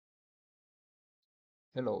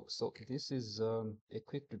Hello, so this is a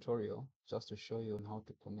quick tutorial just to show you on how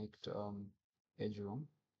to connect Eduroam,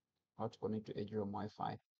 how to connect to Eduroam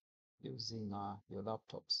Wi-Fi using your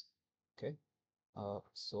laptops. Okay,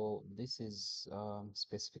 so this is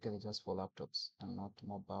specifically just for laptops and not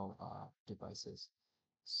mobile devices.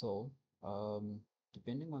 So um,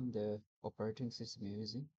 depending on the operating system you're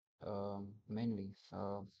using, mainly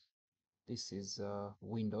this is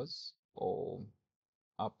Windows or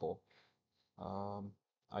Apple, um,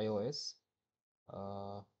 iOS.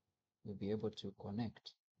 Uh, you'll be able to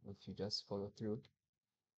connect if you just follow through.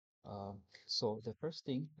 Um, so the first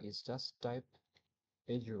thing is just type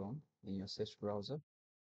Eduroam in your search browser,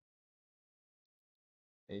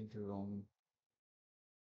 Eduroam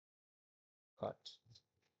cut.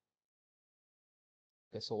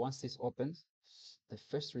 Okay, so once this opens, the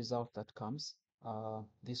first result that comes,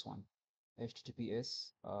 this one,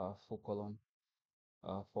 https full colon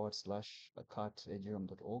forward slash cut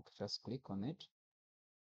eduroam.org. Just click on it,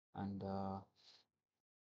 and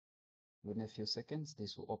within a few seconds,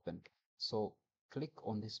 this will open. So click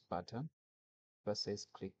on this button that says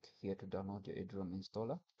click here to download your Eduroam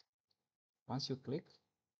installer. Once you click,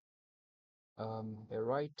 on the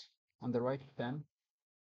right hand,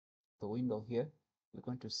 the window here, you're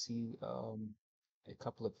going to see a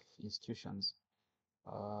couple of institutions.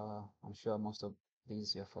 I'm sure most of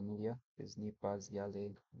these you're familiar. There's NIPAS,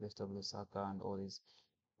 Yale, University of Lusaka, and all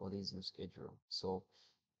these use Eduroam. So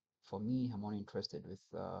for me, I'm only interested with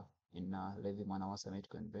in Levi Mwanawasa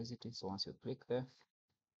Medical University. So once you click there,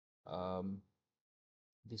 um,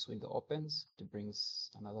 this window opens. It brings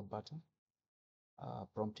another button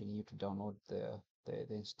prompting you to download the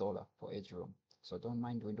installer for Eduroam. So don't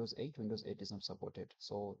mind Windows 8. Windows 8 is not supported.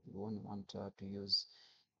 So you won't want to use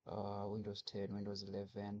Windows 10, Windows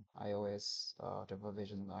 11, iOS, whatever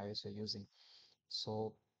version of iOS you're using.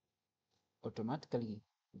 So automatically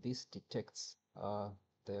this detects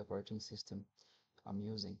the operating system I'm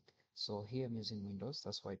using. So here I'm using Windows,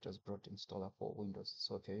 that's why it was brought installer for Windows.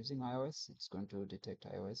 So if you're using iOS, it's going to detect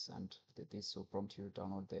iOS, and this will prompt you to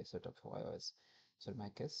download the setup for iOS. So in my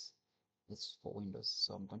case, it's for Windows.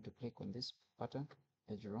 So I'm going to click on this button,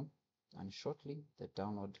 Eduroam, and shortly the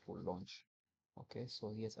download will launch. Okay,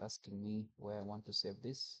 so here's asking me where I want to save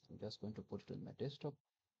this. I'm just going to put it on my desktop.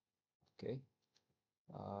 Okay,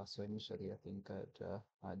 so initially I think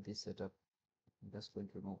I'd this setup. I'm just going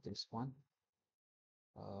to remove this one.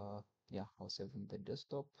 Yeah, I'll save in the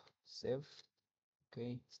desktop. Save.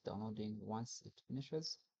 Okay, it's downloading. Once it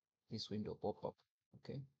finishes, this window pop up.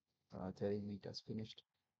 Okay, telling me it has finished.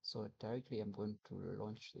 So directly I'm going to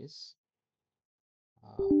launch this.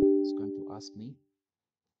 It's going to ask me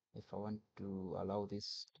if I want to allow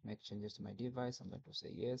this to make changes to my device. I'm going to say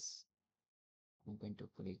yes. I'm going to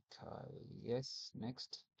click yes,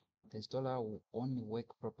 next. The installer will only work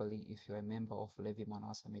properly if you're a member of Levi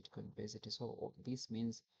Manasa Medical University. So this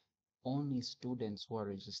means only students who are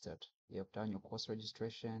registered. You have done your course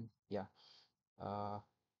registration. Yeah, uh,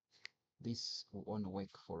 this will only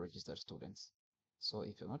work for registered students. So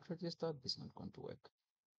if you're not registered, this is not going to work.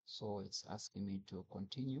 So it's asking me to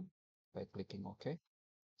continue by clicking OK.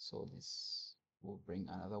 So this will bring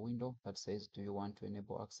another window that says, do you want to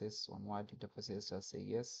enable access on wide interfaces? Just say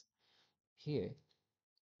yes. Here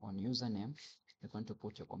on username, you're going to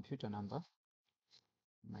put your computer number.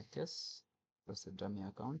 In my case, that's the dummy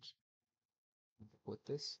account. Put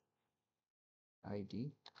this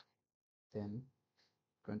ID, then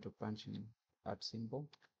going to punch in at symbol,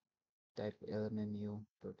 type lmmu.ac.zm.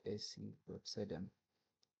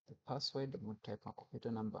 The password, I'm going to type my computer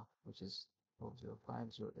number, which is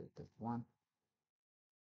 12050831.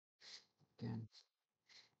 Again,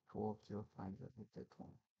 12050831.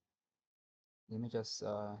 Let me just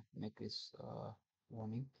make this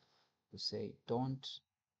warning to say don't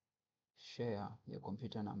share your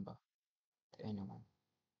computer number to anyone.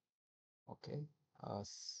 Okay,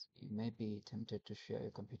 you may be tempted to share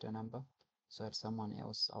your computer number so that someone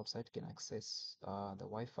else outside can access the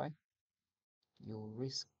Wi-Fi. You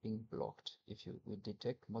risk being blocked if you will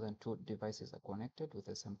detect more than two devices are connected with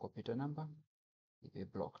the same computer number. You'll be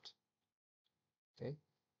blocked. Okay,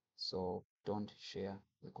 so don't share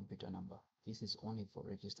the computer number. This is only for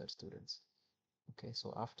registered students. Okay,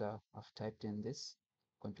 so after I've typed in this,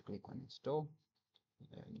 I'm going to click on install.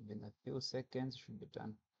 In a few seconds, should be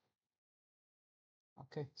done.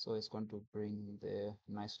 Okay, so it's going to bring the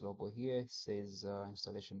nice logo here. It says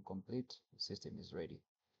installation complete, system is ready.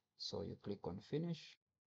 So you click on finish,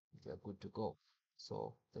 you're good to go.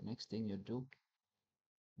 So the next thing you do,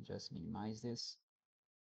 just minimize this.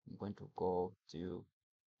 I'm going to go to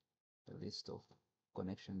the list of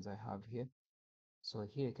connections I have here. So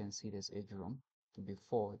here you can see this Eduroam.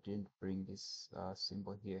 before it didn't bring this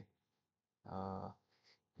symbol here.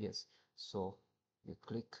 Yes, so you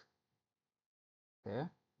click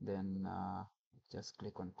there, then just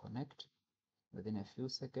click on connect. Within a few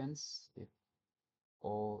seconds, if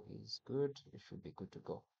all is good, it should be good to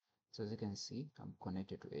go. So as you can see, I'm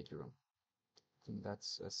connected to Eduroam. I think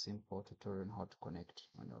that's a simple tutorial on how to connect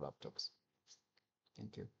on your laptops.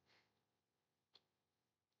 Thank you.